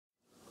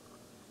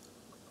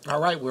All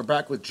right, we're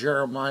back with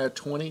Jeremiah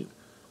 20.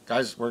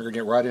 Guys, we're going to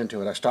get right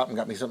into it. I stopped and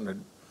got me something to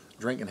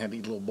drink and had to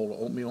eat a little bowl of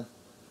oatmeal.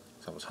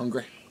 So I was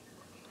hungry.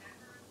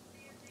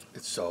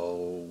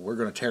 So we're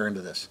going to tear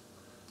into this.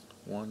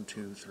 1,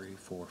 2, 3,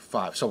 4,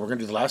 5. So we're going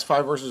to do the last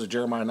 5 verses of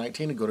Jeremiah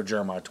 19 and go to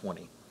Jeremiah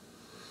 20.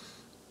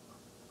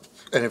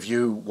 And if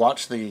you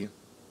watched the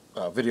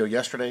video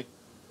yesterday,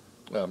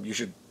 you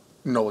should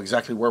know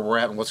exactly where we're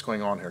at and what's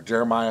going on here.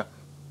 Jeremiah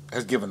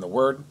has given the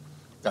word.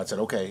 God said,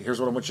 okay, here's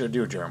what I want you to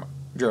do, Jeremiah.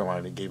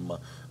 Jeremiah gave him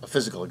a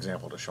physical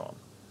example to show him.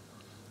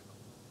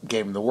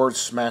 Gave him the word,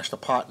 smashed the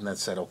pot, and then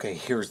said, okay,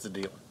 here's the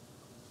deal.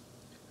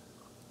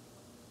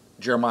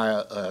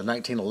 Jeremiah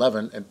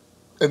 19:11,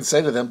 and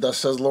say to them, thus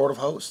says the Lord of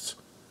hosts,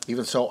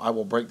 even so I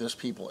will break this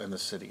people in the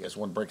city as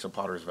one breaks a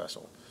potter's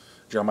vessel.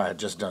 Jeremiah had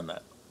just done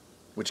that,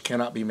 which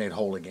cannot be made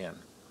whole again.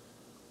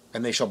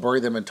 And they shall bury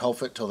them in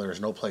Tophet till there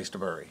is no place to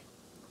bury.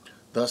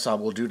 Thus I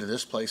will do to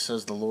this place,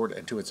 says the Lord,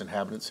 and to its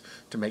inhabitants,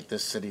 to make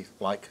this city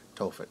like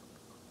Tophet.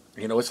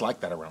 You know, it's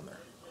like that around there.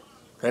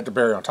 They had to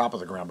bury on top of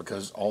the ground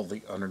because all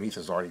the underneath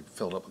is already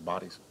filled up with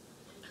bodies.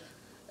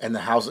 And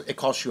the house, it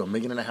costs you $1.5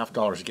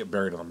 million to get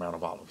buried on the Mount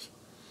of Olives.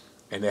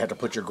 And they had to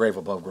put your grave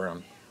above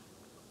ground.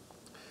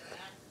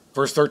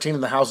 Verse 13,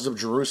 and the houses of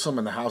Jerusalem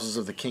and the houses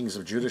of the kings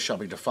of Judah shall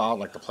be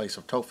defiled like the place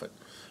of Tophet,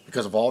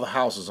 because of all the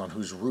houses on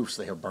whose roofs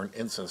they have burnt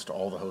incense to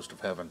all the host of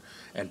heaven,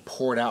 and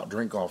poured out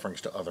drink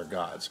offerings to other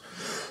gods.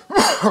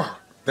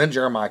 Then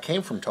Jeremiah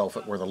came from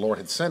Tophet, where the Lord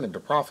had sent him to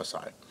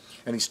prophesy.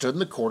 And he stood in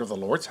the court of the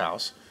Lord's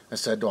house, and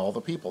said to all the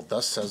people,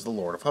 thus says the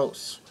Lord of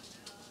hosts.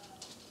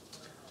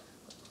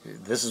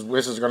 This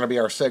is going to be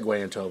our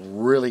segue into a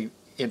really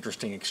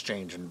interesting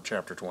exchange in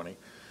chapter 20.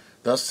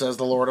 Thus says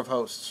the Lord of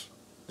hosts,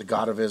 the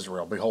God of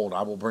Israel, behold,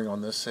 I will bring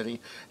on this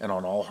city and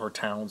on all her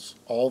towns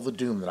all the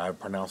doom that I have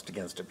pronounced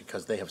against it,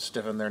 because they have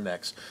stiffened their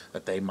necks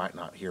that they might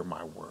not hear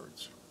my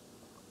words.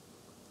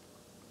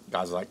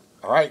 God's like,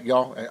 all right,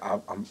 y'all,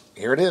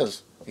 here it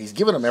is. He's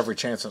given them every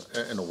chance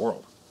in the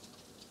world.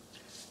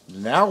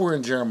 Now we're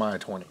in Jeremiah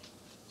 20.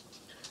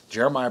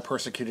 Jeremiah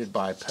persecuted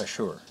by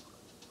Pashur.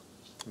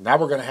 Now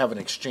we're going to have an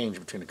exchange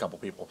between a couple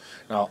people.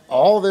 Now,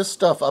 all this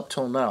stuff up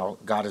till now,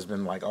 God has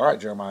been like, all right,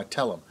 Jeremiah,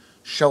 tell him,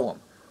 show him,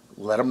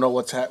 let him know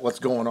what's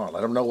going on,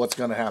 let him know what's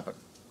going to happen.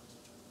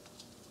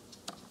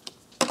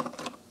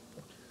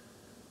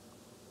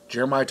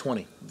 Jeremiah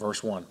 20,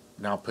 verse 1.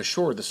 Now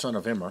Pashur, the son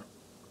of Immer,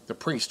 the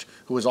priest,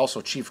 who was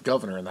also chief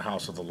governor in the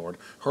house of the Lord,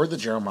 heard that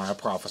Jeremiah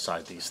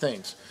prophesied these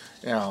things.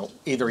 Now,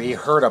 either he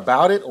heard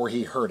about it or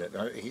he heard it.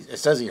 It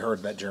says he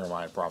heard that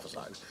Jeremiah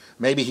prophesied.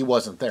 Maybe he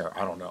wasn't there.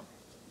 I don't know.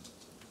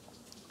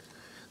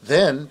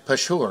 Then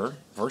Pashur,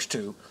 verse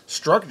 2,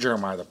 struck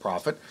Jeremiah the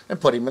prophet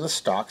and put him in the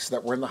stocks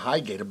that were in the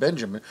high gate of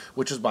Benjamin,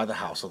 which was by the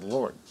house of the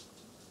Lord.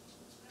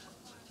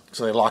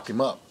 So they locked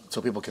him up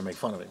so people can make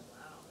fun of him.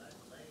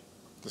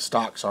 The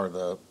stocks are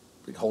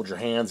you hold your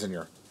hands in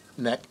your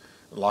neck,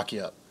 lock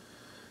you up.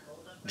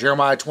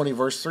 Jeremiah 20,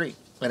 verse 3.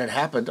 And it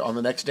happened on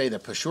the next day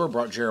that Pashur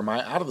brought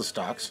Jeremiah out of the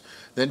stocks.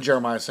 Then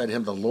Jeremiah said to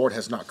him, the Lord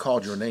has not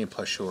called your name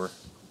Pashur,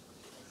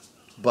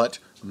 but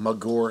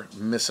Magor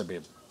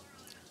Missabib.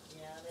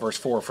 Verse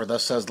 4, for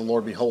thus says the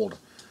Lord, behold,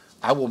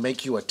 I will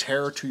make you a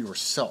terror to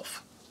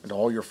yourself and to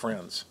all your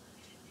friends,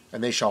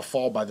 and they shall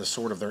fall by the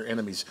sword of their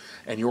enemies,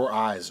 and your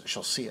eyes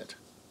shall see it.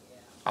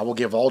 I will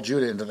give all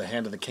Judah into the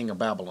hand of the king of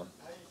Babylon,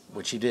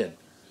 which he did,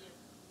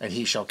 and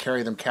he shall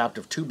carry them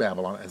captive to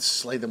Babylon and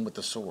slay them with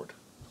the sword.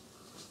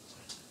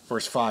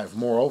 Verse 5,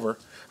 moreover,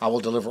 I will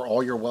deliver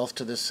all your wealth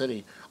to this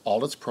city,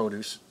 all its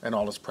produce and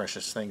all its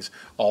precious things.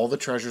 All the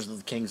treasures of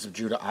the kings of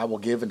Judah I will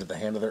give into the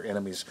hand of their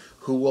enemies,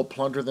 who will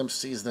plunder them,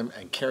 seize them,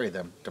 and carry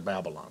them to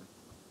Babylon.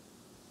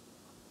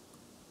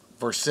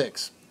 Verse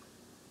 6,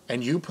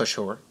 and you,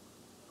 Pashur,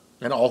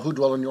 and all who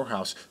dwell in your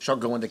house shall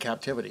go into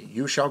captivity.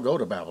 You shall go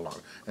to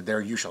Babylon, and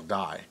there you shall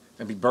die,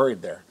 and be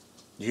buried there,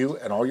 you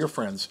and all your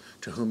friends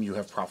to whom you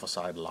have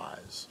prophesied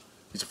lies.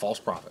 He's a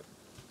false prophet.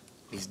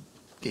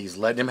 He's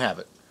letting him have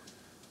it.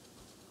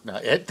 Now,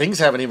 things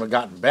haven't even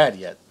gotten bad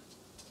yet.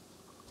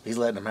 He's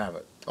letting him have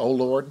it. O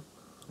Lord,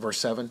 verse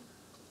 7,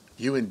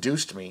 you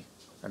induced me,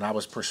 and I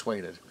was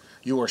persuaded.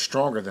 You are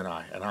stronger than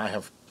I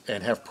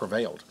have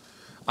prevailed.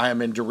 I am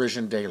in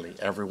derision daily.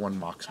 Everyone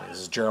mocks me. This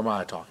is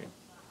Jeremiah talking.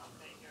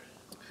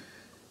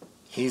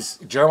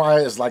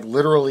 Jeremiah is like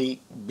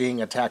literally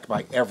being attacked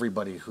by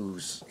everybody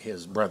who's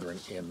his brethren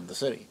in the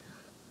city.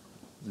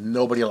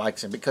 Nobody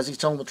likes him because he's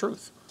telling the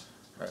truth.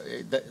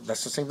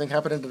 That's the same thing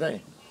happening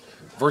today.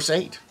 Verse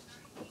 8,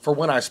 for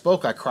when I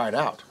spoke, I cried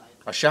out.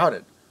 I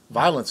shouted,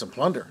 violence and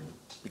plunder,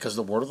 because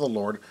the word of the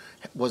Lord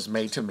was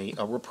made to me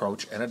a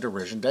reproach and a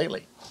derision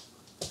daily.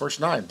 Verse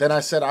 9, then I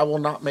said, I will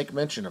not make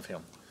mention of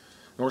him,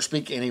 nor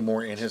speak any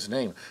more in his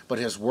name. But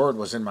his word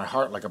was in my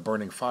heart like a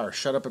burning fire,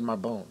 shut up in my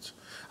bones.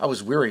 I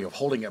was weary of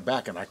holding it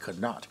back, and I could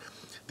not.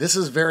 This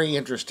is very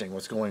interesting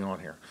what's going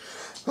on here.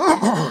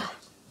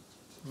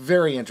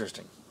 Very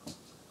interesting.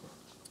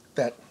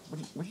 What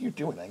are you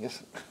doing,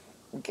 Angus?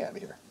 Get out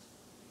of here.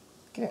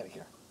 Get out of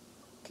here.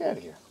 Get out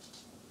of here.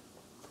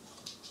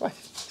 What?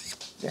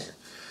 Get here.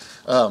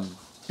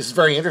 It's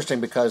very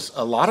interesting because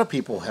a lot of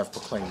people have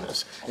proclaimed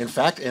this. In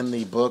fact, in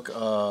the book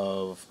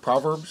of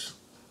Proverbs,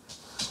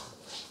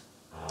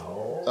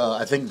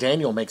 I think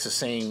Daniel makes the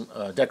same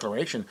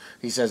declaration.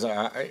 He says,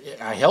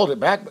 I held it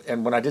back,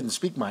 and when I didn't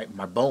speak, my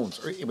bones,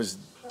 or it was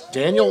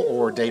Daniel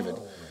or David,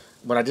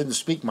 when I didn't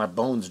speak, my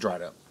bones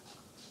dried up.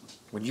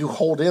 When you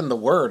hold in the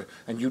word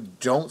and you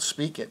don't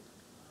speak it,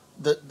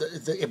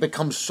 it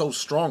becomes so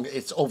strong,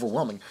 it's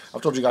overwhelming.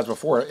 I've told you guys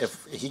before,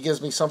 if he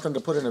gives me something to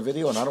put in a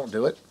video and I don't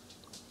do it,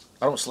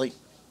 I don't sleep.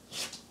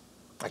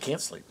 I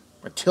can't sleep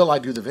until I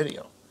do the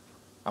video.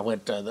 I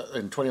went,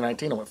 in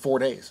 2019, I went 4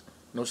 days,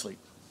 no sleep.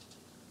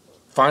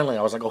 Finally,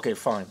 I was like, okay,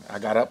 fine. I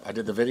got up, I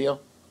did the video,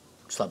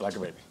 slept like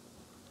a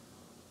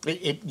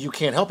baby. You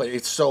can't help it.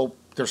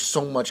 There's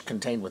so much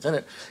contained within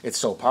it. It's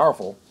so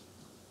powerful.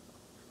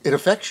 It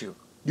affects you.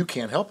 You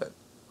can't help it.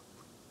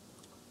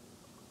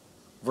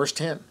 Verse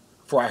 10,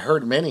 for I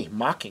heard many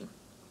mocking,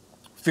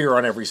 fear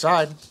on every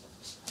side.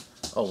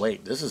 Oh,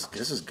 wait, this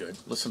is good.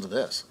 Listen to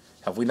this.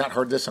 Have we not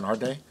heard this in our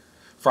day?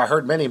 For I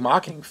heard many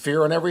mocking,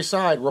 fear on every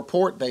side.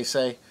 Report, they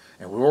say,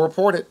 and we will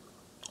report it.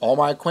 All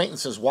my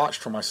acquaintances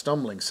watched for my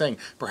stumbling, saying,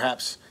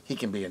 perhaps he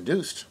can be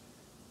induced.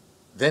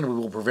 Then we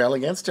will prevail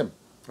against him,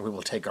 and we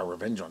will take our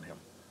revenge on him.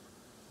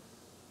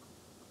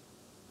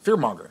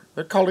 Fearmonger.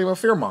 They're calling him a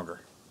fearmonger.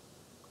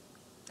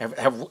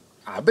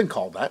 I've been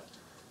called that.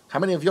 How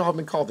many of y'all have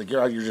been called that?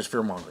 You're just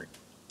fearmongering.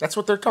 That's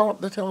what they're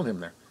telling him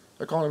there.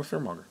 They're calling him a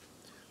fearmonger.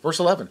 Verse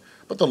 11,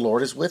 but the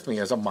Lord is with me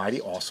as a mighty,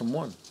 awesome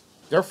one.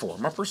 Therefore,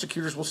 my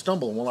persecutors will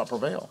stumble and will not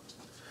prevail.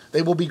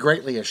 They will be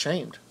greatly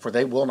ashamed, for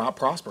they will not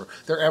prosper.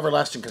 Their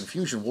everlasting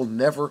confusion will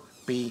never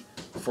be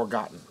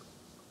forgotten.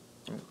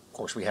 Of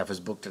course, we have his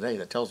book today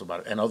that tells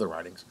about it, and other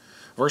writings.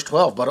 Verse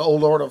 12, but, O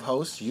Lord of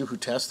hosts, you who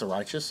test the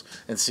righteous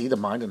and see the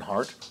mind and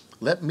heart,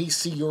 let me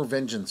see your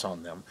vengeance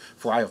on them,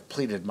 for I have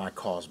pleaded my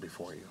cause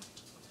before you.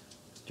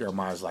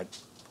 Jeremiah's like,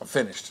 I'm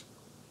finished.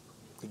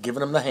 He's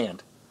giving him the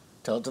hand.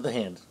 Tell it to the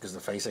hand, because the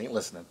face ain't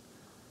listening.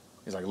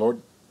 He's like,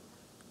 Lord,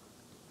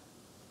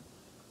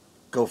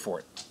 go for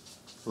it.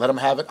 Let them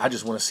have it. I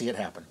just want to see it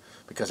happen,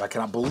 because I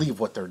cannot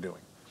believe what they're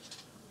doing.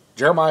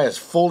 Jeremiah is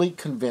fully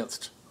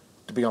convinced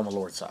to be on the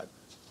Lord's side.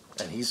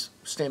 And he's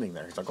standing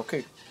there. He's like,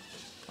 okay,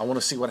 I want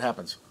to see what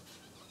happens.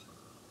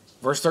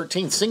 Verse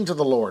 13, sing to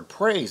the Lord,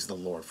 praise the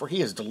Lord, for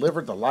he has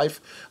delivered the life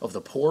of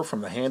the poor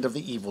from the hand of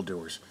the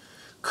evildoers.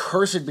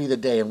 Cursed be the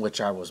day in which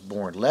I was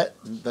born. Let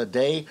the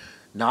day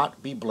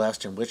not be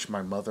blessed in which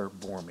my mother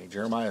bore me.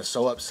 Jeremiah is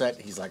so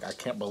upset. He's like, I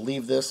can't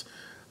believe this.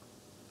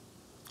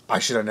 I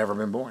should have never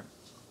been born.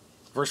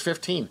 Verse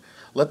 15,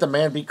 let the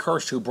man be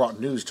cursed who brought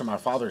news to my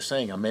father,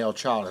 saying, a male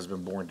child has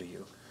been born to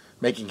you,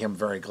 making him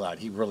very glad.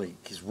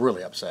 He's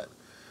really upset.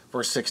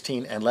 Verse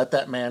 16, and let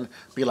that man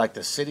be like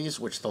the cities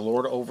which the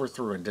Lord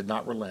overthrew and did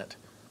not relent.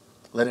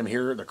 Let him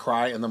hear the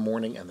cry in the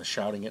morning and the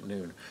shouting at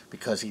noon,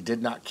 because he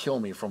did not kill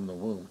me from the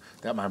womb,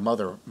 that my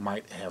mother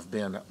might have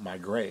been my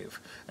grave,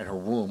 and her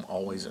womb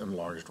always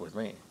enlarged with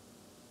me.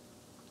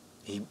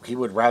 He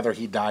would rather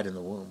he died in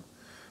the womb.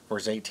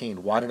 Verse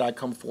 18, why did I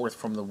come forth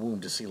from the womb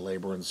to see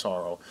labor and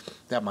sorrow,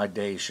 that my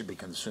days should be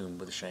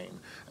consumed with shame?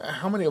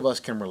 How many of us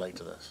can relate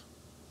to this?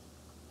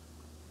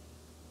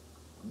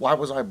 Why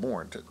was I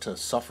born? To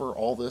suffer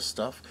all this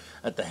stuff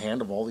at the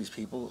hand of all these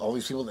people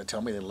that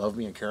tell me they love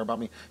me and care about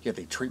me, yet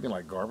they treat me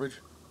like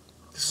garbage?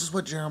 This is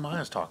what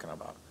Jeremiah is talking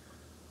about.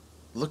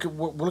 Look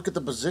at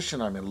the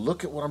position I'm in.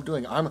 Look at what I'm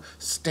doing. I'm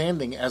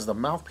standing as the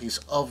mouthpiece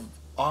of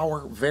our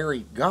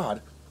very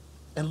God,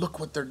 and look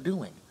what they're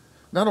doing.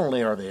 Not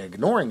only are they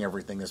ignoring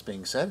everything that's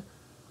being said,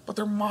 but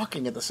they're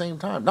mocking at the same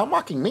time. Not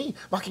mocking me,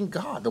 mocking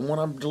God, the one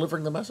I'm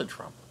delivering the message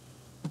from.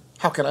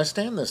 How can I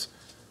stand this?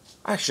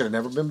 I should have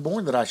never been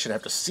born, that I should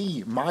have to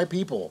see my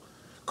people,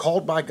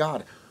 called by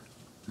God,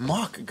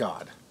 mock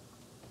God.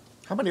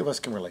 How many of us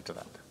can relate to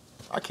that?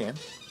 I can.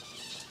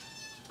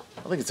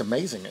 I think it's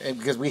amazing,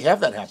 because we have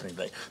that happening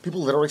today.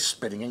 People literally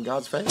spitting in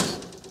God's face.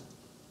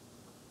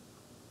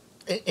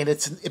 And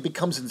it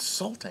becomes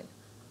insulting.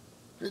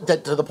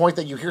 That to the point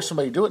that you hear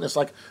somebody do it, and it's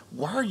like,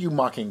 why are you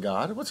mocking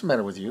God? What's the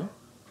matter with you?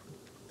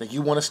 That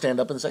you want to stand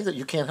up and say that.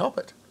 You can't help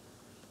it.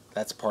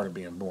 That's part of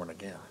being born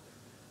again.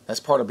 That's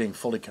part of being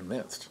fully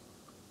convinced.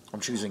 I'm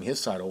choosing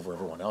his side over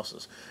everyone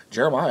else's.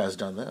 Jeremiah has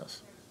done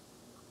this.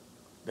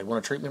 They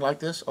want to treat me like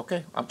this?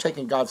 Okay, I'm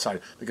taking God's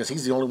side, because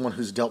he's the only one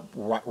who's dealt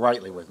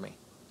rightly with me.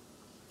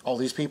 All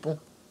these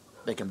people,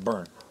 they can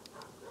burn.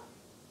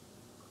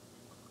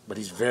 But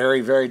he's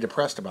very, very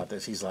depressed about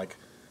this. He's like,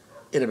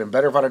 it'd have been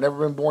better if I'd have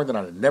never been born, than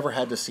I'd have never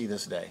had to see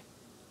this day.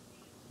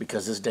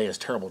 Because this day is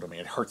terrible to me.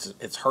 It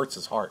hurts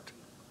his heart.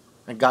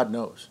 And God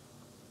knows.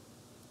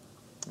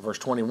 Verse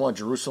 21,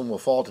 Jerusalem will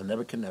fall to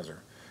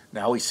Nebuchadnezzar.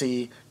 Now we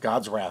see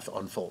God's wrath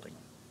unfolding.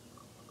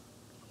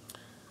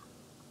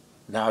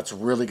 Now it's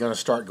really going to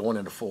start going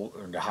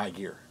into high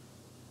gear.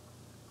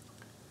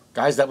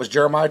 Guys, that was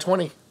Jeremiah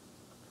 20.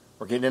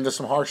 We're getting into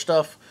some harsh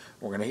stuff.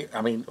 We're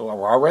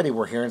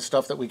hearing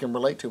stuff that we can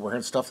relate to. We're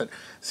hearing stuff that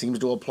seems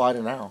to apply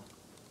to now.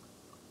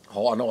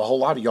 I know a whole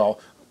lot of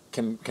y'all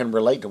can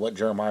relate to what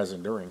Jeremiah is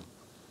enduring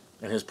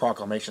and his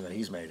proclamation that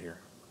he's made here.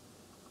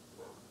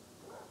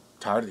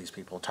 Tired of these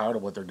people, tired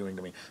of what they're doing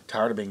to me,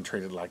 tired of being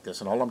treated like this.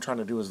 And all I'm trying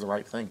to do is the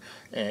right thing.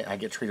 And I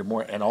get treated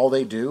more. And all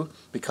they do,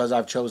 because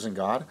I've chosen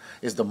God,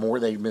 is the more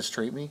they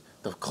mistreat me,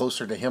 the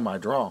closer to Him I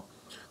draw.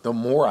 The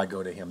more I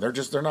go to Him.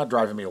 They're not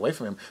driving me away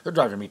from Him. They're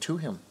driving me to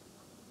Him.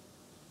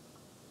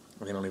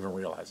 And they don't even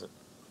realize it.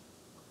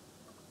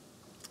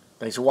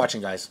 Thanks for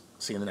watching, guys.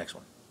 See you in the next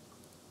one.